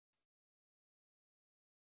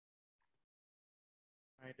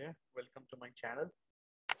Hi there, welcome to my channel.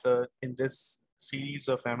 So in this series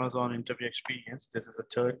of Amazon interview experience, this is the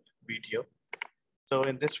third video. So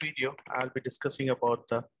in this video, I'll be discussing about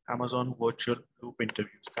the Amazon virtual loop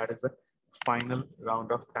interviews. That is the final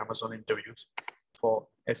round of Amazon interviews for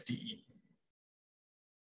SDE.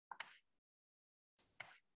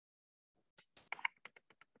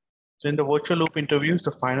 So in the virtual loop interviews,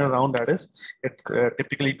 the final round, that is, it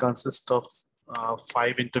typically consists of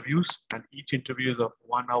 5 interviews, and each interview is of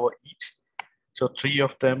 1 hour each. So 3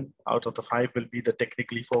 of them out of the 5 will be the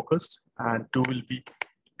technically focused, and 2 will be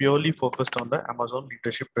purely focused on the Amazon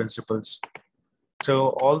leadership principles.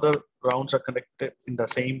 So all the rounds are conducted in the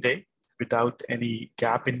same day without any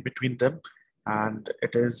gap in between them. And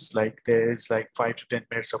it is like there is like 5 to 10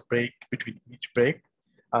 minutes of break between each break,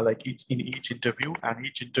 in each interview, and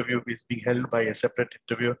each interview is being held by a separate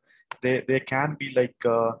interviewer. They can be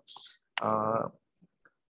uh,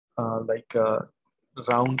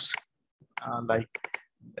 rounds like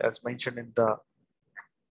as mentioned in the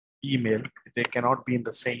email. They cannot be in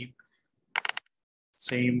the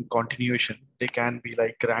same continuation. They can be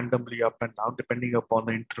like randomly up and down depending upon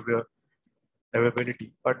the interviewer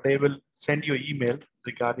availability, but they will send you an email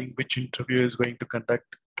regarding which interview is going to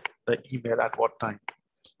conduct the email at what time.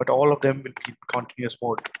 But all of them will be in continuous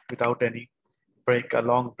mode without any break, a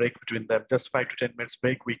long break between them. Just 5 to 10 minutes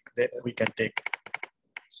break we can take.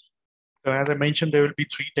 So as I mentioned, there will be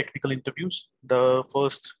 3 technical interviews. The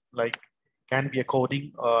first can be a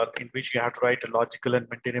coding in which you have to write a logical and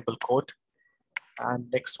maintainable code. And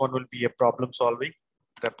next one will be a problem solving.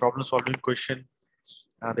 The problem solving question,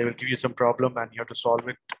 they will give you some problem and you have to solve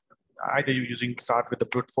it. Either you start with the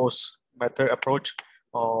brute force method approach,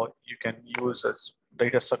 or you can use as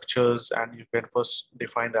data structures, and you can first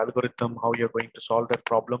define the algorithm, how you're going to solve that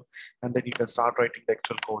problem, and then you can start writing the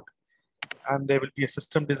actual code. And there will be a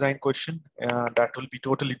system design question that will be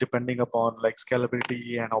totally depending upon like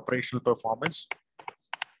scalability and operational performance.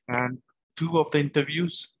 And 2 of the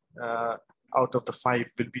interviews out of the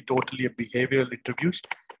 5 will be totally behavioral interviews,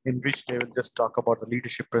 in which they will just talk about the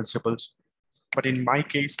leadership principles. But in my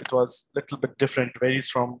case, it was a little bit different, varies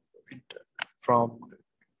from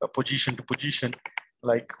a position to position,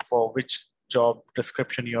 like for which job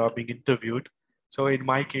description you are being interviewed. So in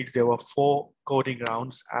my case, there were 4 coding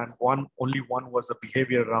rounds, and only one was a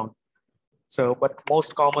behavior round. So, but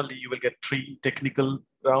most commonly you will get 3 technical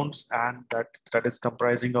rounds, and that is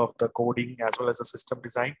comprising of the coding as well as the system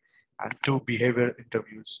design, and 2 behavior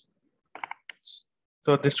interviews.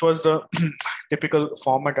 So this was the typical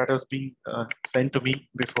format that was being sent to me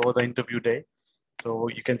before the interview day. So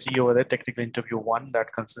you can see over there, technical interview 1,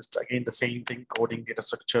 that consists again the same thing: coding, data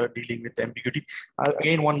structure, dealing with ambiguity.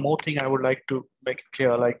 Again, one more thing I would like to make it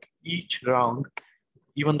clear, like each round,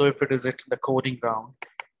 even though if it is the coding round,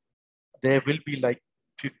 there will be like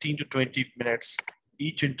 15 to 20 minutes.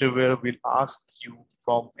 Each interviewer will ask you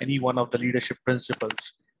from any one of the leadership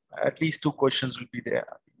principles. At least 2 questions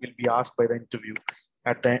will be asked by the interview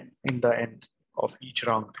in the end of each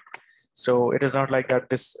round. So it is not like that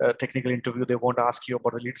this technical interview, they won't ask you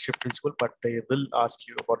about the leadership principle, but they will ask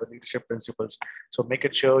you about the leadership principles. So make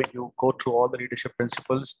it sure you go through all the leadership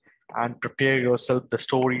principles and prepare yourself the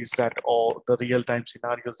stories or the real-time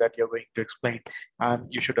scenarios that you're going to explain. And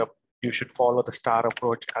you should follow the STAR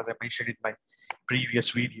approach, as I mentioned in my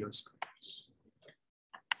previous videos.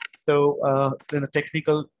 So in the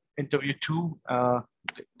technical interview 2,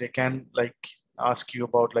 they can ask you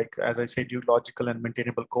about, as I said, logical and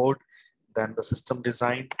maintainable code, then the system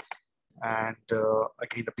design, and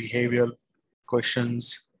again the behavioral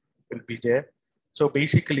questions will be there. So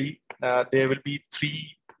basically, there will be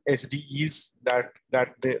 3 SDEs that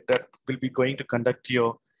will be going to conduct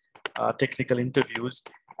your technical interviews,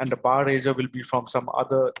 and the bar raiser will be from some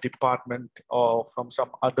other department or from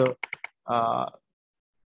some other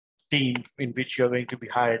team in which you're going to be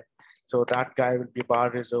hired. So that guy will be a bar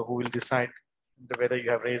raiser who will decide whether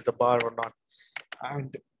you have raised the bar or not.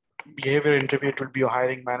 And behavior interview, it will be your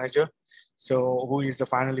hiring manager. So who is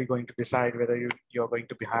finally going to decide whether you're going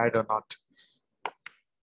to be hired or not.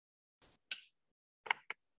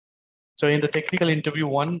 So in the technical interview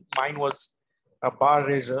 1, mine was a bar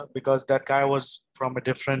raiser because that guy was from a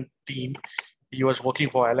different team. He was working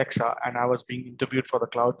for Alexa, and I was being interviewed for the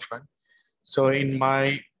CloudFront. So in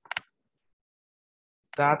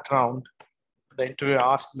that round, the interviewer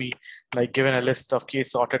asked me, given a list of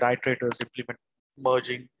case sorted iterators, implement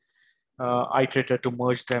merging iterator to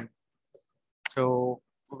merge them. So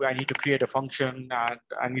I need to create a function, and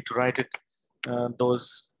I need to write it,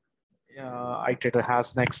 those iterator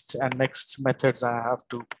has next and next methods I have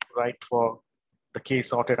to write for the case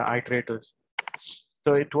sorted iterators.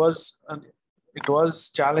 So it was it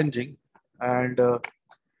was challenging, and the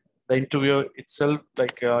interview itself,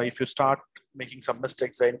 like if you start making some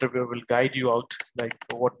mistakes, the interviewer will guide you out, like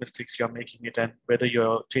what mistakes you're making it and whether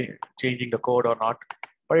you're changing the code or not.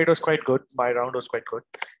 But it was quite good. My round was quite good.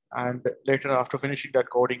 And later, after finishing that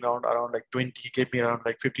coding round, around like 20, he gave me around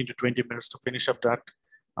like 15 to 20 minutes to finish up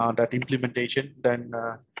that implementation. Then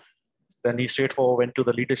he straightforward went to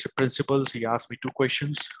the leadership principles. He asked me 2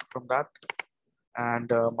 questions from that,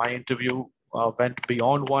 and my interview went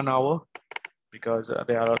beyond 1 hour because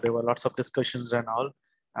there were lots of discussions and all,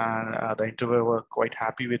 and the interviewer were quite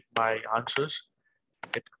happy with my answers.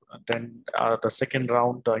 Then the second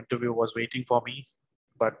round, the interview was waiting for me,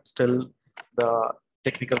 but still the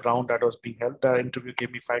technical round that was being held, the interview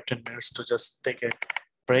gave me 5-10 minutes to just take a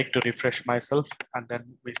break to refresh myself, and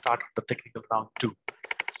then we started the technical round 2.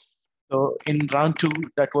 So in round 2,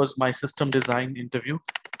 that was my system design interview.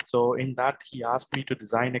 So in that, he asked me to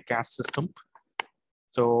design a cash system.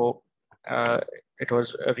 So it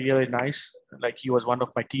was really nice. Like, he was one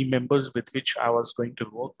of my team members with which I was going to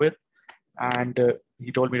work with. And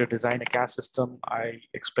he told me to design a cash system. I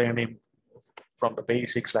explained him from the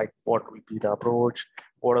basics, like what will be the approach,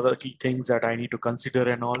 what are the key things that I need to consider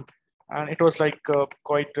and all. And it was like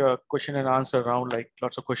quite a question and answer round, like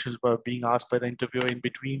lots of questions were being asked by the interviewer in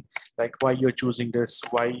between, like why you're choosing this,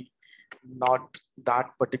 why not that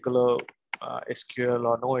particular SQL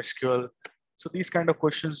or no SQL. So these kind of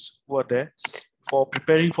questions were there. For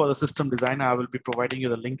preparing for the system design, I will be providing you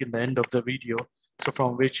the link in the end of the video, so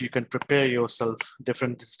from which you can prepare yourself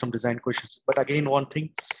different system design questions. But again, one thing,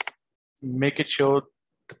 make it sure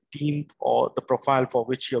the team or the profile for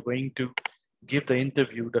which you're going to give the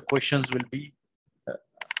interview, the questions will be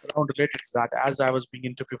around related to that. As I was being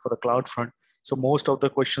interviewed for the CloudFront, so most of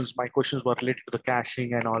the questions, my questions were related to the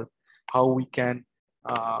caching and all, how we can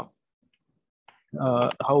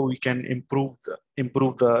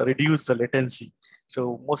reduce the latency.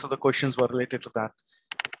 So most of the questions were related to that.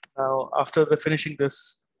 Now, after finishing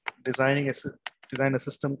this design a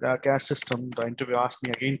system, cache system, the interview asked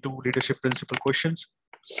me again 2 leadership principle questions.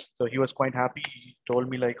 So he was quite happy. He told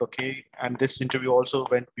me like, okay, and this interview also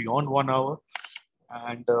went beyond 1 hour,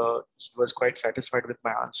 and he was quite satisfied with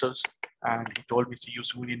my answers. And he told me, see you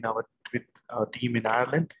soon in our team in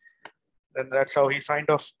Ireland. And that's how he signed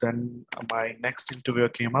off. Then my next interviewer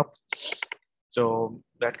came up. So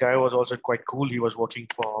that guy was also quite cool. He was working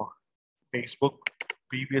for Facebook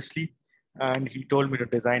previously, and he told me to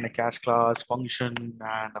design a cache class, function,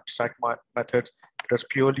 and abstract methods. It was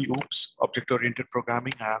purely OOPS, object-oriented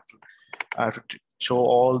programming. I have to show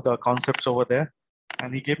all the concepts over there,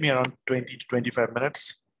 and he gave me around 20 to 25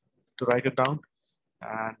 minutes to write it down.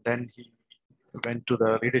 And then he went to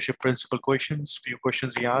the leadership principle questions. Few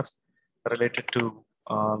questions he asked related to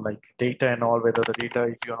like data and all, whether the data,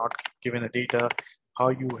 if you're not given the data, how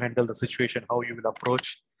you handle the situation, how you will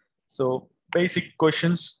approach. So basic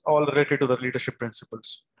questions all related to the leadership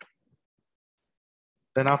principles.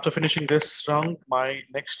 Then after finishing this round, my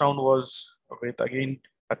next round was with again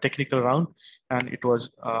a technical round, and it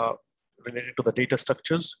was related to the data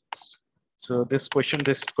structures. So this question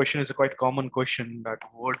is a quite common question, that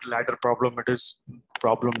word ladder problem. It is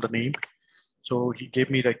problem, the name. So he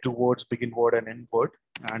gave me like 2 words, begin word and end word,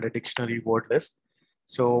 and a dictionary word list.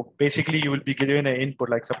 So basically you will be given an input,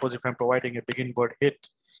 like suppose if I'm providing a begin word hit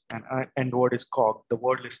and end word is cog, the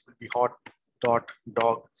word list will be hot, dot,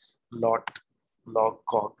 dog, lot, log,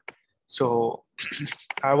 cog. So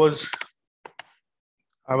I was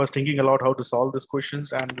thinking a lot how to solve these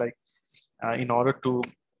questions, and like in order to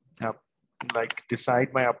like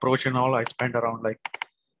decide my approach and all, I spent around like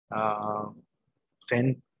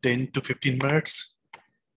 10 to 15 minutes.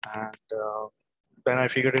 And then I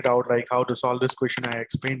figured it out, like how to solve this question. I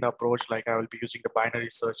explained the approach, like I will be using the binary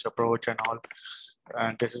search approach and all.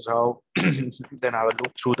 And this is how, then I will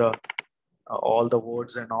look through the all the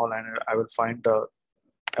words and all, and I will find the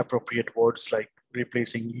appropriate words, like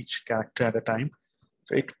replacing each character at a time.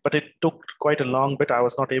 So but it took quite a long bit. I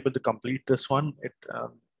was not able to complete this one.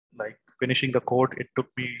 Like finishing the code, it took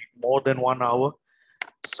me more than 1 hour.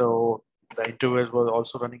 So the interviewers were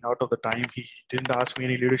also running out of the time. He didn't ask me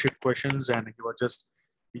any leadership questions, and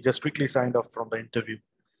he just quickly signed off from the interview.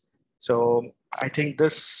 So I think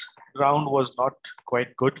this round was not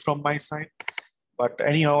quite good from my side, but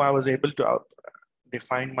anyhow, I was able to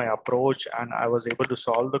define my approach, and I was able to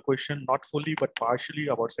solve the question, not fully, but partially,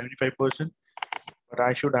 about 75%. But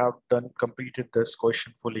I should have completed this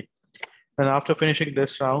question fully. And after finishing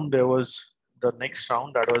this round, there was the next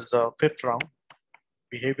round, that was the 5th round,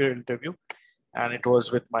 behavior interview. And it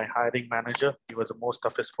was with my hiring manager. He was the most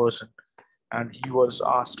toughest person. And he was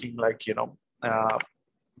asking like, like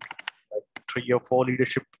 3 or 4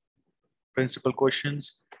 leadership principle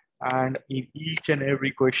questions. And in each and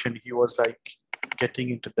every question, he was like getting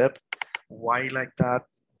into depth. Why like that?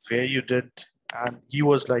 Where you did? And he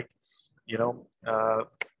was like, you know,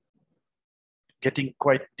 getting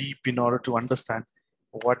quite deep in order to understand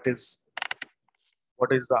what is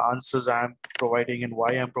the answers I'm providing and why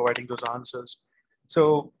I'm providing those answers.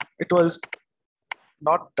 So it was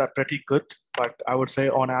not that pretty good, but I would say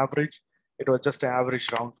on average, it was just an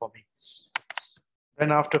average round for me.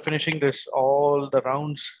 Then after finishing this, all the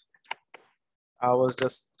rounds, I was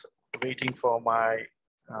just waiting for my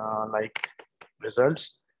like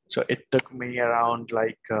results. So it took me around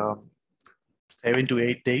like 7 to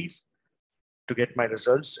 8 days to get my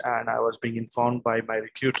results. And I was being informed by my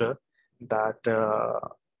recruiter that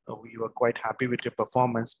we were quite happy with your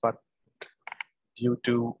performance, but due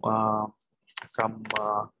to some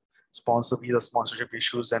sponsorship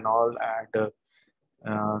issues and all, and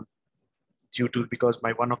because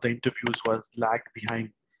one of the interviews was lagged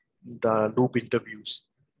behind the loop interviews.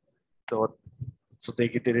 So they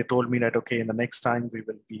told me that, okay, in the next time we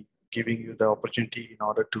will be giving you the opportunity in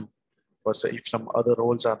order to, if some other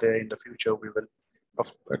roles are there in the future, we will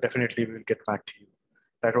definitely we will get back to you.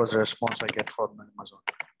 That was the response I get from Amazon.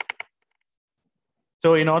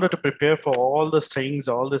 So in order to prepare for all these things,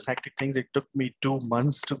 all these hectic things, it took me 2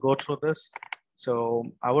 months to go through this.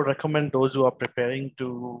 So I would recommend those who are preparing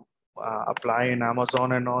to apply in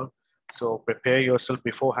Amazon and all. So prepare yourself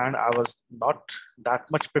beforehand. I was not that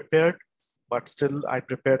much prepared, but still I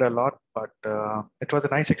prepared a lot. But it was a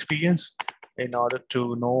nice experience in order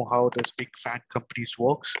to know how this big fat companies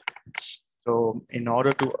works. So in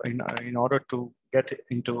order to get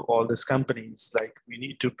into all these companies, like we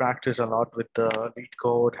need to practice a lot with the lead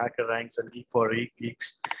code, hacker ranks, and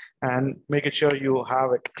Geeks, and making sure you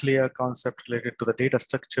have a clear concept related to the data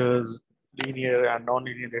structures, linear and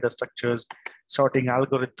non-linear data structures, sorting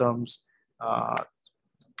algorithms,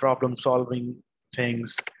 problem solving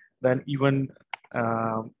things. Then even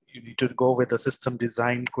you need to go with the system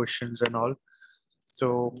design questions and all.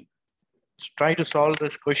 So try to solve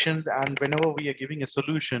these questions, and whenever we are giving a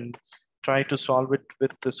solution, try to solve it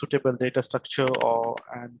with the suitable data structure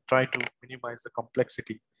and try to minimize the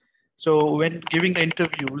complexity. So when giving the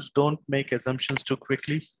interviews, don't make assumptions too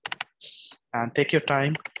quickly and take your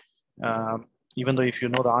time. Even though if you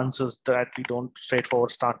know the answers directly, don't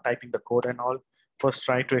straightforward start typing the code and all. First,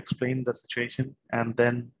 try to explain the situation and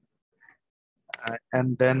then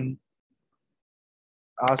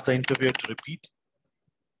ask the interviewer to repeat.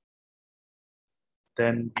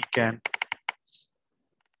 Then we can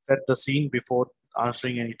set the scene before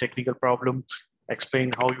answering any technical problem,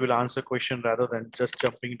 explain how you will answer question rather than just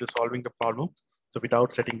jumping into solving the problem. So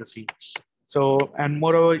without setting the scene. So, and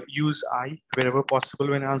moreover, use I wherever possible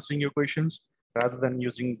when answering your questions rather than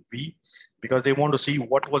using we, because they want to see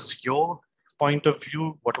what was your point of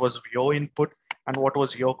view, what was your input, and what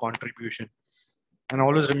was your contribution. And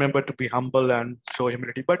always remember to be humble and show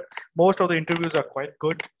humility. But most of the interviews are quite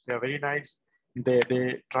good. They are very nice.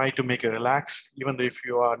 They try to make you relax, even though if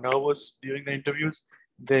you are nervous during the interviews.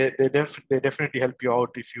 They definitely help you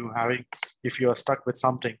out if you are stuck with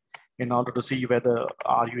something, in order to see whether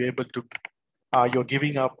you're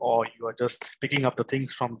giving up or you are just picking up the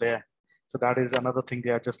things from there. So that is another thing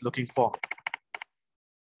they are just looking for.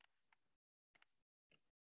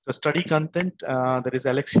 So study content, there is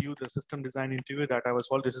LXU, the system design interview that I was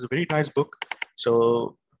told. This is a very nice book.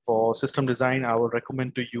 So for system design, I would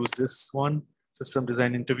recommend to use this one, system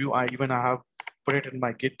design interview. I have put it in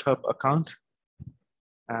my GitHub account.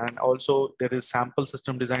 And also there is sample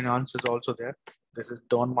system design answers also there. This is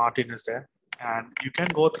Don Martin is there. And you can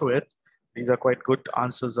go through it. These are quite good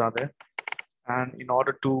answers are there. And in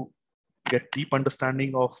order to get deep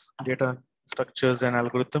understanding of data structures and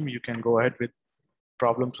algorithm, you can go ahead with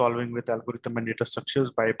Problem Solving with Algorithm and Data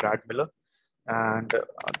Structures by Brad Miller. And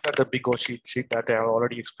that's a big sheet that I have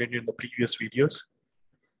already explained in the previous videos.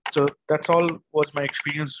 So that's all was my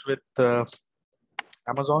experience with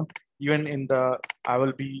Amazon. Even I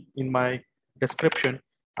will be in my description,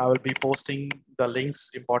 I will be posting the links,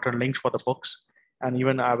 important links for the books. And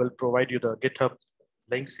even I will provide you the GitHub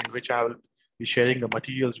links in which I will be sharing the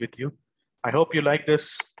materials with you. I hope you like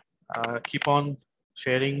this. Keep on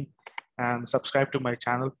sharing and subscribe to my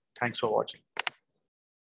channel. Thanks for watching.